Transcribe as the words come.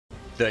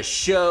The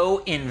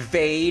show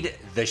invade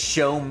the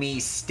show me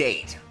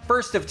state.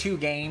 First of two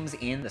games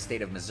in the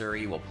state of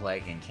Missouri will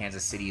play in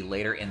Kansas City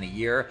later in the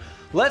year.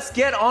 Let's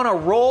get on a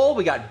roll.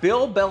 We got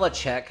Bill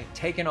Belichick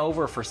taking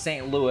over for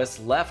St. Louis,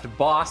 left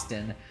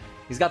Boston.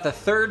 He's got the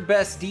third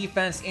best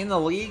defense in the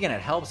league, and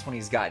it helps when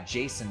he's got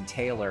Jason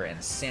Taylor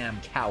and Sam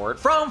Cowart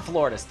from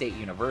Florida State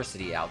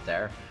University out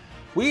there.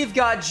 We've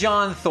got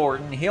John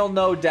Thornton. He'll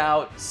no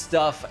doubt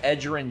stuff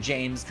Edgerrin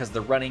James because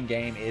the running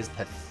game is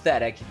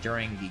pathetic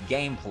during the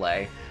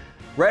gameplay.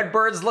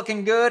 Redbirds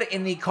looking good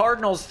in the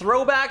Cardinals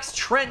throwbacks.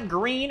 Trent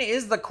Green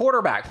is the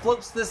quarterback.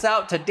 Flips this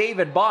out to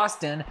David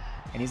Boston,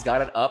 and he's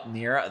got it up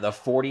near the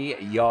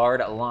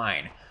 40-yard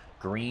line.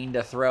 Green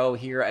to throw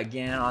here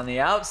again on the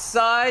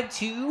outside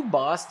to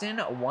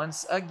Boston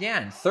once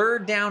again.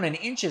 Third down and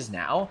inches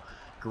now.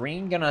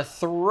 Green gonna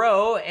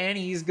throw, and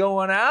he's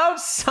going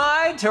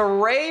outside to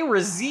Ray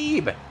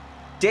Razib.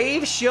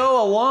 Dave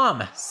Show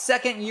alum,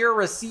 second-year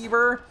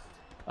receiver.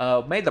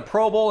 Made the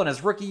Pro Bowl in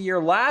his rookie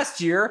year last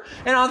year.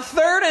 And on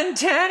 3rd and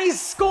 10, he's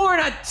scoring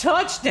a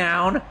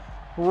touchdown.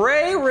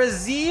 Ray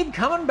Razib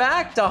coming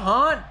back to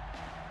haunt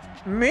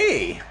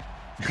me.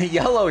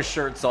 Yellow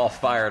shirt's all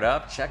fired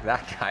up. Check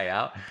that guy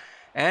out.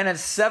 And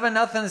it's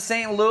 7-0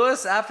 St.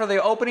 Louis after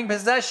the opening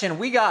possession.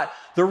 We got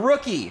the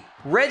rookie,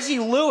 Reggie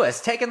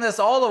Lewis, taking this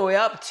all the way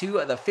up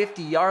to the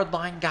 50-yard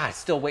line. God,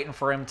 still waiting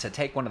for him to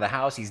take one to the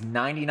house. He's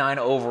 99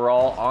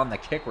 overall on the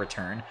kick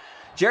return.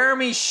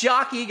 Jeremy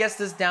Shockey gets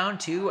this down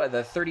to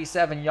the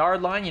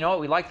 37-yard line. You know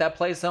what? We like that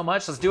play so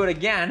much. Let's do it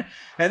again.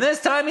 And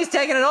this time he's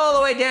taking it all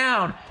the way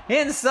down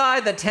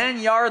inside the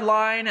 10-yard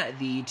line.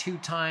 The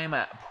two-time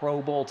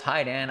Pro Bowl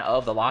tight end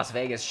of the Las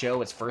Vegas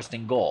show. It's 1st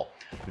and goal.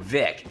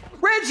 Vic.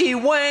 Reggie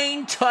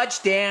Wayne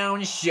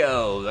touchdown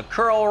show. The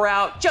curl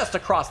route just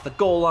across the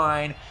goal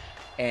line.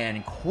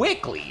 And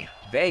quickly,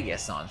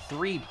 Vegas on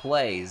 3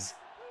 plays,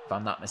 if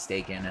I'm not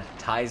mistaken,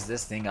 ties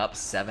this thing up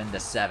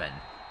 7-7.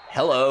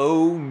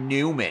 Hello,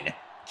 Newman.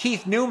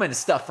 Keith Newman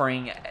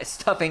stuffing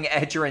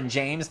Edgerrin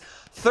James.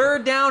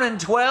 3rd down and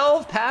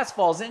 12. Pass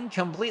falls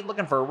incomplete.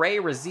 Looking for Ray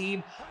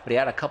Razib, but he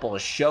had a couple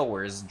of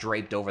showers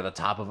draped over the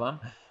top of him.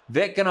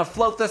 Vic gonna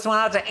float this one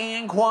out to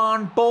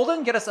Anquan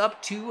Boldin. Get us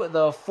up to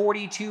the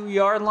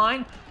 42-yard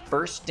line.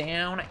 1st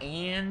down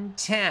and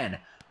 10.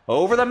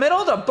 Over the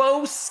middle to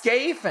Bo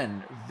Scaife,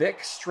 and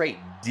Vic straight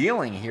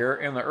dealing here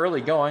in the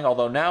early going,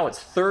 although now it's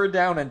 3rd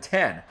down and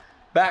 10.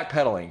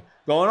 Backpedaling.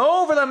 Going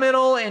over the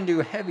middle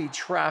into heavy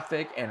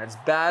traffic, and it's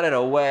batted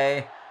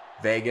away.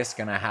 Vegas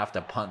gonna have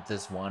to punt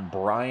this one.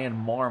 Brian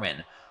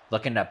Mormon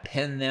looking to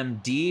pin them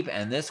deep,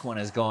 and this one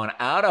is going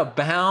out of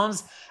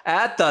bounds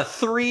at the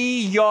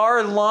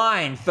 3-yard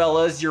line,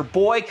 fellas. Your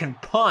boy can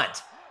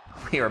punt.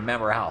 We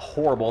remember how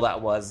horrible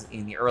that was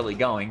in the early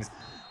goings.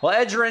 Well,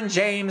 Edgerrin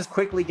James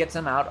quickly gets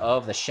him out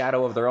of the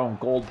shadow of their own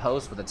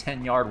goalpost with a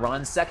 10-yard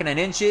run. 2nd and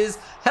inches.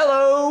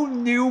 Hello,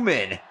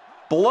 Newman.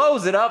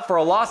 Blows it up for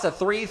a loss of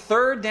 3.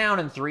 3rd down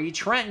and 3.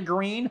 Trent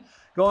Green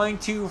going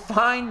to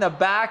find the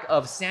back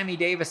of Sammy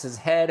Davis's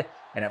head,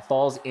 and it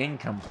falls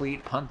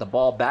incomplete. Punt the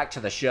ball back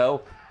to the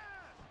show.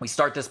 We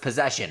start this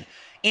possession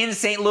in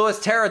St. Louis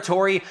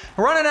territory,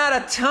 running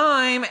out of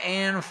time,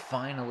 and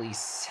finally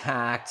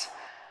sacked.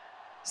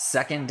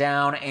 2nd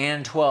down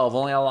and 12.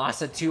 Only a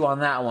loss of 2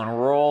 on that one.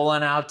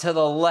 Rolling out to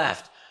the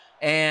left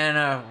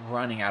and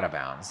running out of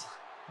bounds.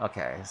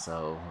 Okay,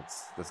 so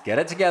let's get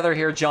it together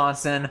here,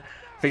 Johnson.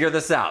 Figure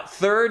this out.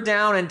 3rd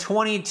down and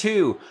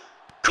 22.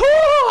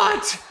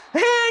 Caught!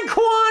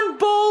 Anquan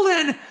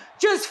Boldin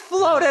just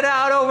floated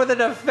out over the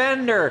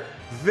defender.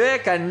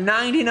 Vic, a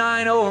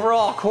 99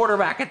 overall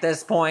quarterback at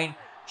this point,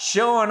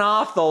 showing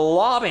off the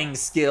lobbing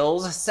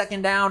skills.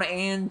 2nd down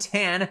and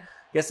 10.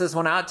 Gets this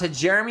one out to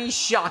Jeremy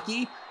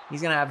Shockey.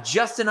 He's going to have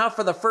just enough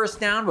for the 1st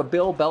down, but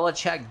Bill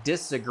Belichick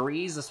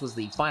disagrees. This was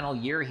the final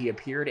year he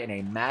appeared in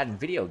a Madden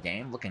video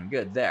game. Looking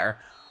good there.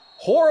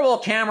 Horrible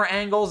camera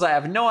angles. I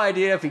have no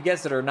idea if he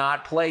gets it or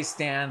not. Play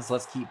stands.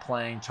 Let's keep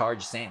playing.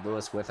 Charge St.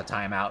 Louis with a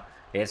timeout.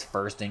 It's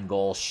 1st and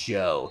goal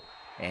show.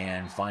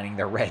 And finding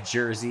the red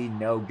jersey.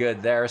 No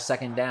good there.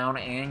 2nd down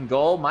and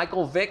goal.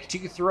 Michael Vick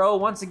to throw.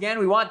 Once again,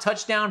 we want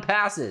touchdown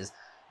passes.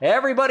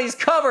 Everybody's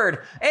covered.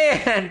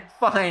 And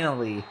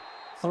finally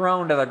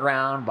thrown to the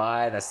ground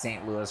by the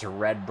St. Louis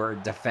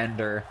Redbird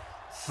defender.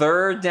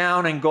 3rd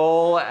down and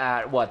goal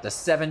at, what, the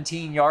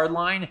 17-yard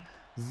line?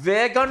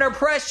 Vic under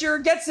pressure,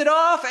 gets it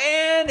off,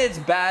 and it's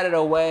batted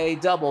away.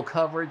 Double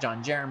coverage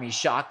on Jeremy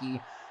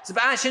Shockey.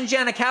 Sebastian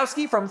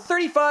Janikowski from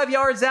 35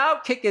 yards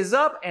out. Kick is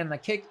up, and the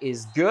kick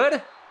is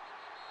good.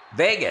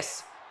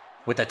 Vegas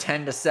with a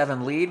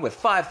 10-7 lead with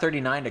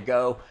 5:39 to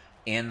go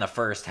in the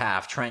 1st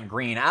half. Trent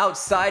Green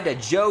outside to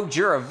Joe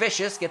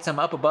Juravicius. Gets him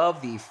up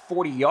above the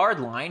 40-yard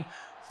line.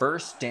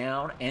 1st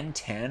down and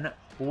 10.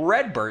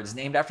 Redbirds,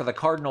 named after the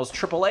Cardinals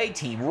AAA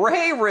team.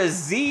 Ray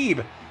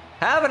Razib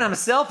having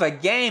himself a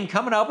game,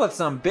 coming up with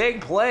some big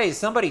plays.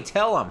 Somebody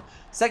tell him.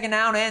 2nd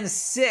down and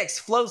 6.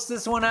 Floats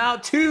this one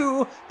out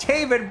to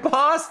David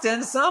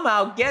Boston.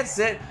 Somehow gets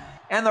it.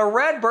 And the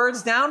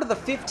Redbirds down to the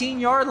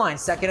 15-yard line.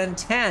 2nd and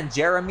 10.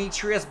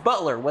 Jeremetrius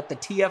Butler with the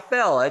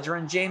TFL.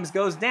 Edgerrin James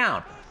goes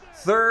down.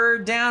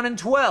 3rd down and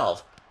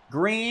 12.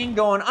 Green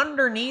going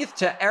underneath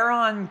to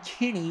Aaron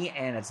Kinney,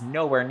 and it's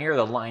nowhere near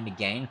the line to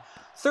gain.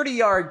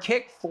 30-yard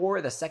kick for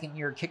the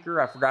second-year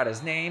kicker. I forgot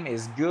his name.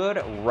 Is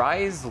good.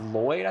 Rise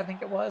Lloyd, I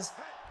think it was.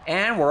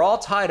 And we're all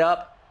tied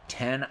up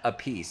 10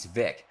 apiece.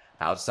 Vic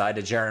outside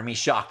to Jeremy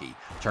Shockey.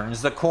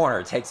 Turns the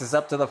corner. Takes us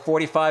up to the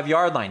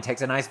 45-yard line.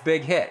 Takes a nice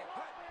big hit.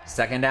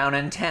 2nd down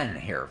and 10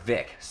 here.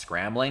 Vic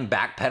scrambling,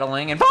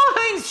 backpedaling, and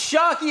finds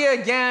Shockey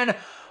again.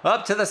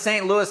 Up to the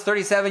St. Louis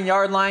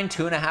 37-yard line.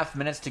 2.5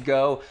 minutes to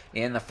go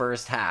in the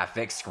first half.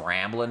 Vic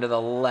scrambling to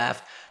the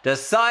left.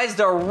 Decides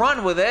to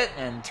run with it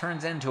and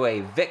turns into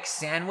a Vic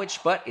sandwich,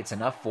 but it's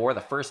enough for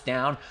the first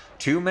down.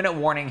 2-minute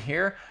warning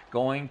here.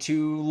 Going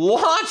to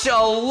launch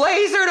a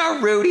laser to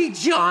Rudi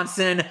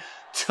Johnson.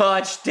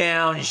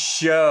 Touchdown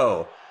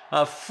show.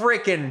 A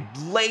freaking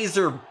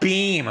laser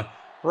beam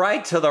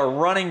right to the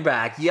running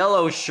back.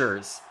 Yellow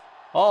shirts.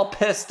 All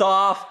pissed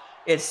off.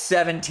 It's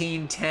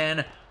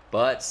 17-10.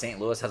 But St.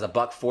 Louis has a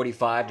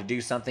 $1:45 to do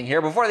something here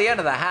before the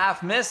end of the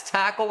half. Missed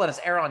tackle, and it's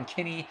Aaron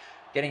Kinney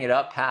getting it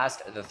up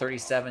past the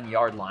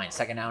 37-yard line.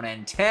 2nd down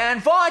and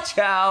 10. Watch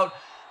out!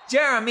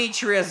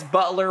 Jeremetrius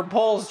Butler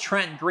pulls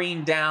Trent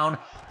Green down.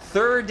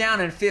 3rd down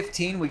and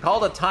 15. We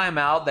called a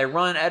timeout. They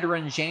run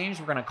Edgerrin James.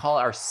 We're going to call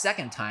our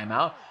second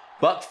timeout.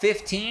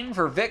 $1:15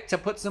 for Vic to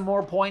put some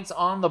more points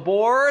on the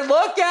board.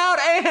 Look out,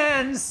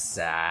 and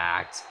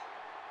sacked.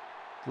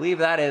 I believe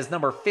that is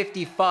number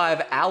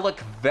 55,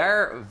 Alec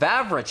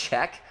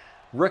Vavracek,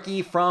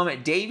 rookie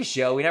from Dave's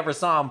show. We never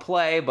saw him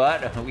play,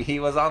 but he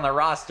was on the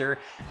roster,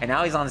 and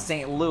now he's on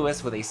St.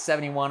 Louis with a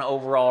 71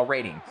 overall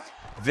rating.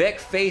 Vic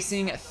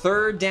facing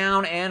 3rd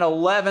down and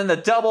 11. The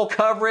double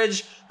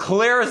coverage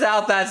clears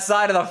out that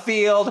side of the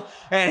field,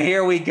 and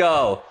here we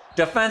go.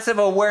 Defensive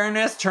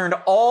awareness turned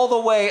all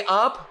the way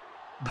up,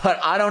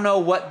 but I don't know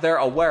what they're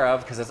aware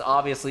of because it's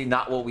obviously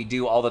not what we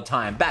do all the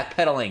time.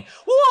 Backpedaling.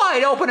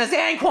 Wide open is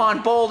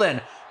Anquan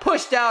Boldin.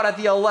 Pushed out at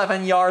the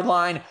 11-yard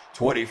line.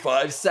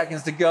 25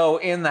 seconds to go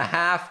in the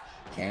half.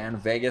 Can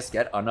Vegas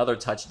get another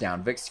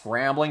touchdown? Vic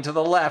scrambling to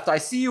the left. I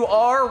see you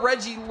are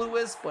Reggie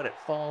Lewis, but it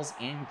falls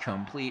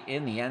incomplete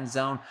in the end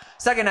zone.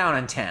 2nd down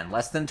and 10.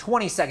 Less than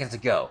 20 seconds to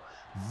go.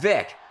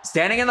 Vic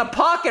standing in the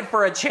pocket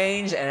for a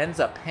change and ends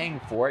up paying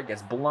for it.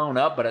 Gets blown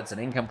up, but it's an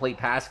incomplete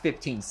pass.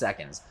 15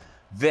 seconds.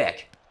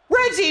 Vic.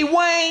 Reggie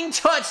Wayne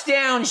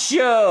touchdown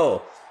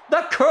show.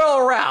 The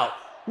curl route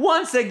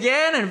once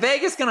again, and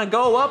Vegas gonna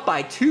go up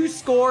by 2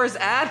 scores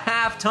at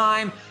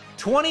halftime.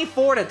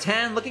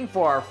 24-10, looking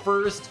for our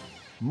first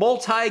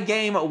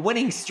multi-game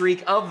winning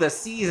streak of the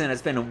season.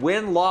 It's been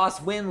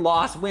win-loss,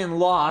 win-loss,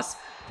 win-loss,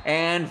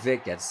 and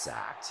Vic gets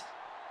sacked.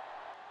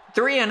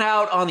 3 and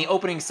out on the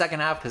opening second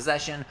half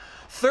possession.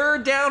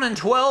 3rd down and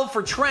 12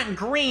 for Trent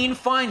Green.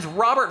 Finds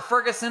Robert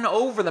Ferguson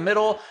over the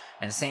middle,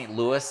 and St.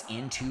 Louis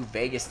into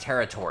Vegas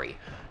territory.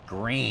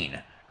 Green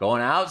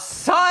going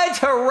outside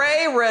to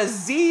Ray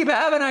Razib,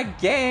 having a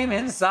game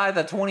inside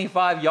the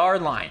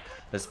 25-yard line.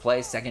 This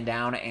play, 2nd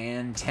down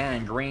and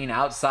 10. Green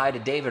outside to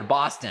David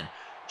Boston.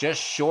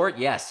 Just short,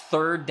 yes,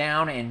 3rd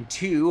down and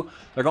 2.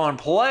 They're going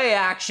play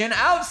action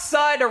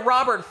outside to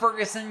Robert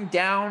Ferguson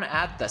down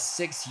at the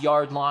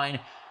 6-yard line.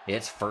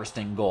 It's 1st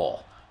and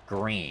goal.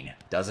 Green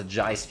does a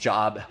nice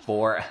job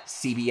for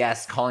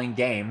CBS calling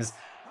games.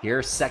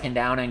 Here's 2nd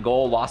down and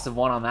goal. Loss of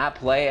 1 on that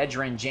play.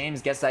 Edgerrin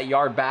James gets that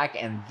yard back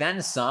and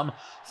then some.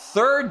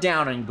 3rd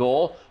down and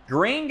goal.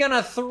 Green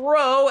gonna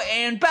throw,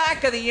 and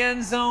back of the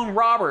end zone.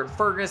 Robert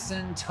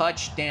Ferguson,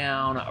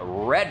 touchdown,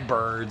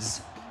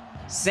 Redbirds.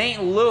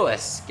 St.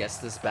 Louis gets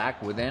this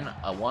back within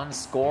a 1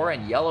 score,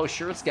 and Yellow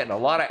Shirt's getting a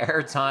lot of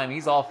airtime.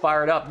 He's all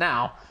fired up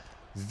now.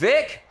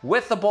 Vic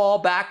with the ball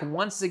back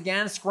once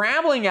again,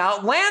 scrambling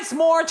out. Lance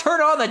Moore, turn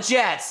on the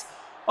Jets.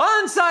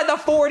 Onside the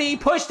 40,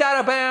 pushed out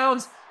of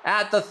bounds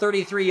at the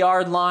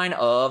 33-yard line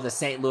of the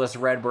St. Louis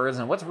Redbirds.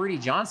 And what's Rudi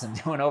Johnson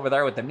doing over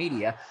there with the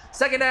media?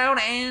 2nd down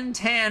and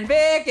 10.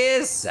 Vic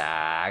is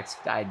sacked.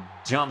 Guy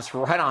jumps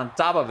right on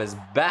top of his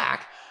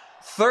back.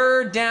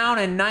 3rd down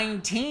and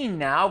 19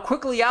 now.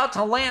 Quickly out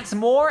to Lance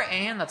Moore,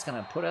 and that's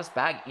going to put us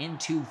back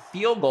into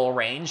field goal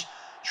range.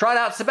 Trot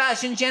out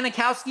Sebastian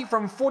Janikowski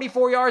from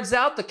 44 yards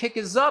out. The kick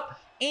is up,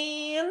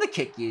 and the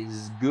kick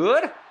is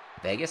good.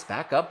 Vegas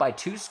back up by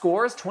 2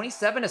 scores,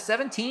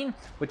 27-17,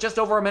 with just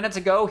over a minute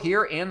to go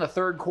here in the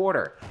 3rd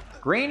quarter.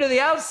 Green to the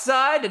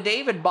outside to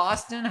David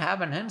Boston,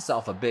 having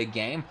himself a big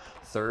game.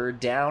 3rd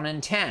down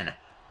and 10.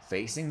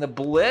 Facing the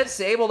blitz,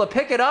 able to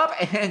pick it up,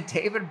 and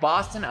David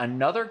Boston,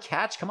 another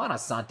catch. Come on,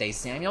 Asante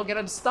Samuel, get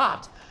him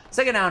stopped.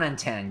 2nd down and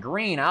 10.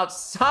 Green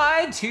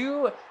outside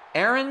to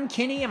Aaron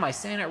Kinney. Am I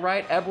saying it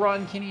right?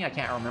 Ebron Kinney? I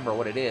can't remember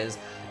what it is.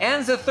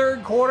 Ends the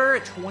 3rd quarter,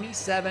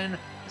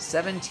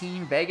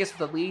 27-17. Vegas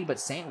with the lead, but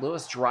St.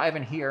 Louis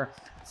driving here.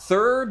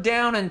 3rd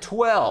down and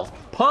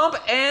 12. Pump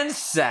and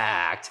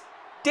sacked.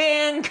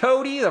 Dan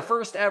Cody, the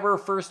first ever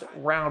first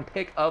round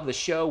pick of the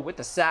show with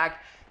the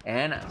sack.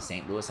 And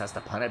St. Louis has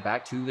to punt it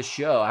back to the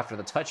show after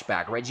the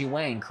touchback. Reggie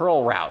Wayne,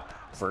 curl route.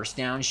 First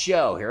down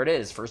show. Here it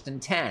is, 1st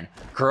and 10.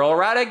 Curl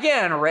route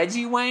again.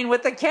 Reggie Wayne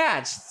with the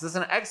catch. Is this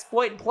an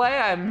exploit play?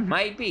 I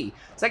might be.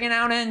 2nd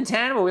down and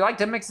 10, but we like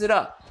to mix it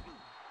up.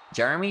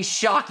 Jeremy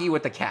Shockey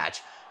with the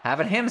catch,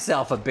 having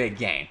himself a big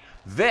gain.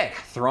 Vic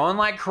throwing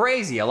like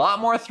crazy. A lot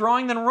more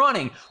throwing than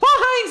running.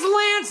 Finds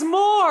Lance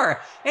Moore,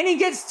 and he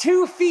gets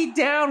 2 feet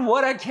down.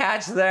 What a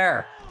catch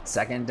there.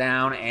 2nd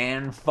down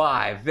and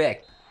 5.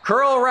 Vic.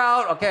 Curl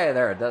route. Okay,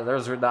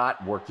 those are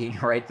not working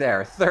right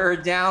there.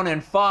 3rd down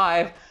and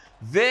 5.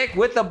 Vic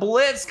with the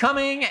blitz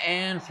coming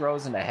and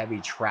throws into heavy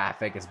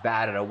traffic. It's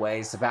batted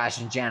away.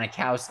 Sebastian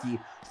Janikowski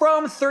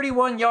from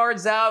 31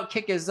 yards out.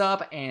 Kick is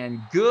up and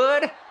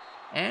good.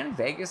 And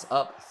Vegas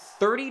up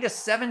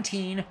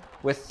 30-17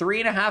 with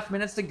 3.5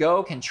 minutes to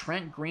go. Can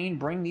Trent Green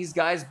bring these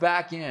guys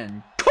back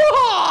in?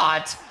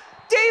 Caught!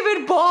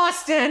 David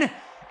Boston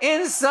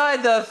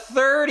inside the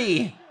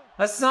 30.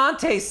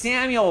 Asante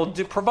Samuel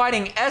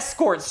providing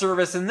escort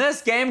service in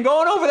this game.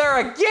 Going over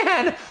there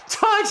again.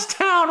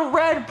 Touchdown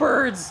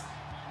Redbirds.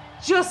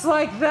 Just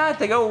like that,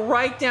 they go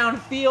right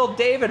downfield.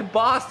 David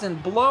Boston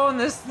blowing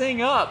this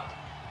thing up.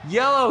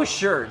 Yellow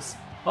shirts,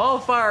 all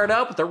fired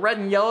up with the red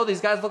and yellow. These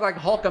guys look like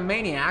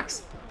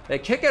Hulkamaniacs. They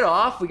kick it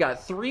off. We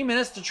got 3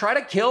 minutes to try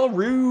to kill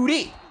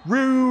Rudy.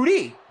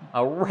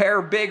 A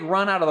rare big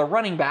run out of the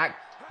running back.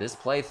 This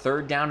play,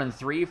 3rd down and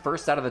 3,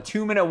 first out of the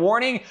 2-minute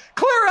warning.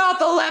 Clear out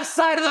the left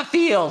side of the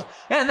field,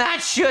 and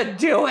that should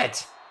do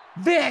it.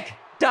 Vic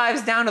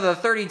dives down to the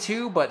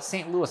 32, but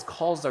St. Louis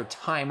calls their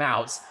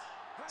timeouts.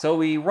 So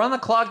we run the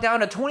clock down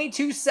to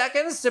 22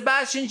 seconds.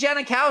 Sebastian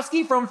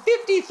Janikowski from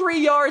 53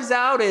 yards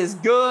out is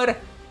good,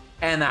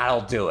 and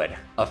that'll do it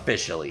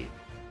officially.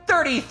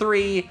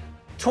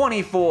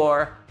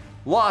 33-24,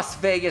 Las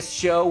Vegas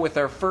show with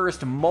their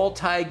first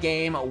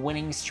multi-game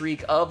winning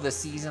streak of the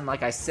season.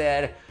 Like I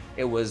said,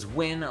 it was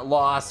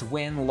win-loss,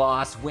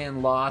 win-loss,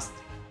 win-loss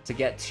to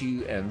get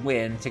to and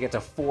win to get to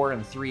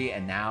 4-3,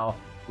 and now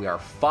we are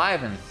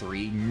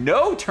 5-3.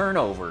 No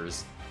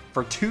turnovers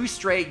for 2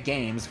 straight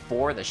games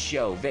for the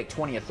show. Vic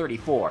 20 of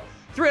 34,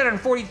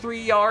 343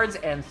 yards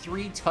and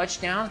 3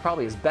 touchdowns,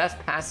 probably his best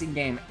passing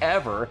game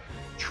ever.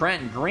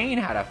 Trent Green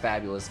had a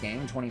fabulous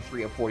game,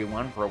 23 of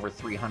 41 for over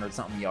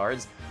 300-something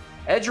yards.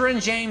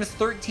 Edgerrin James,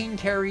 13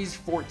 carries,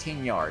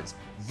 14 yards.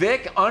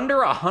 Vic under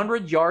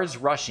 100 yards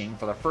rushing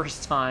for the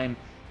first time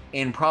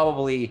in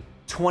probably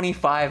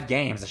 25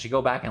 games. I should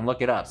go back and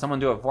look it up. Someone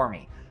do it for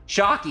me.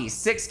 Shockey,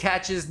 6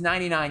 catches,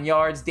 99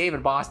 yards.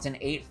 David Boston,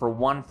 8 for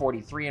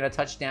 143 and a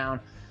touchdown.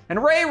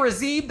 And Ray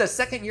Razib, the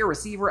 2nd-year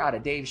receiver out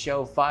of Dave's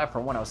show, 5 for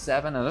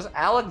 107. And there's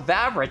Alec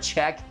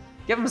Vavracek.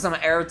 Give him some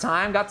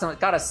airtime.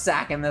 Got a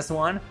sack in this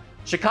one.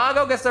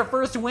 Chicago gets their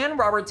first win.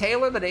 Robert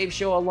Taylor, the Dave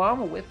Show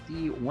alum, with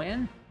the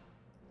win.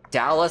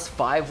 Dallas,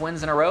 5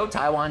 wins in a row.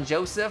 Taiwan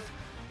Joseph.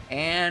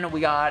 And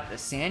we got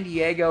San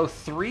Diego,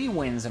 3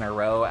 wins in a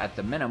row at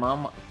the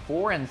minimum.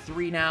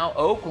 4-3 now.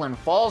 Oakland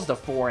falls to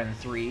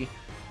 4-3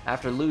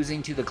 after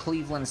losing to the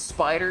Cleveland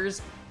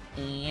Spiders.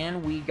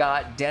 And we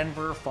got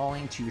Denver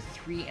falling to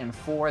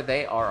 3-4.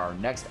 They are our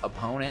next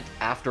opponent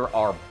after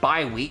our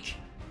bye week.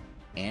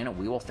 And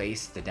we will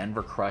face the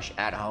Denver Crush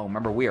at home.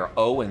 Remember, we are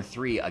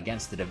 0-3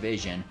 against the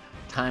division.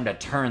 Time to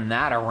turn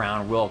that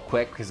around real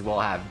quick because we'll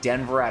have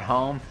Denver at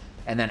home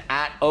and then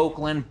at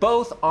Oakland,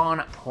 both on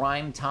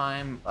prime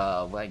time.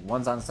 Like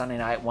one's on Sunday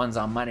night, one's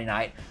on Monday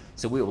night.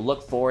 So we will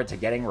look forward to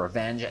getting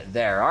revenge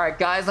there. All right,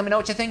 guys, let me know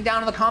what you think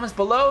down in the comments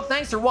below.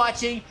 Thanks for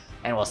watching,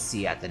 and we'll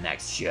see you at the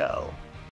next show.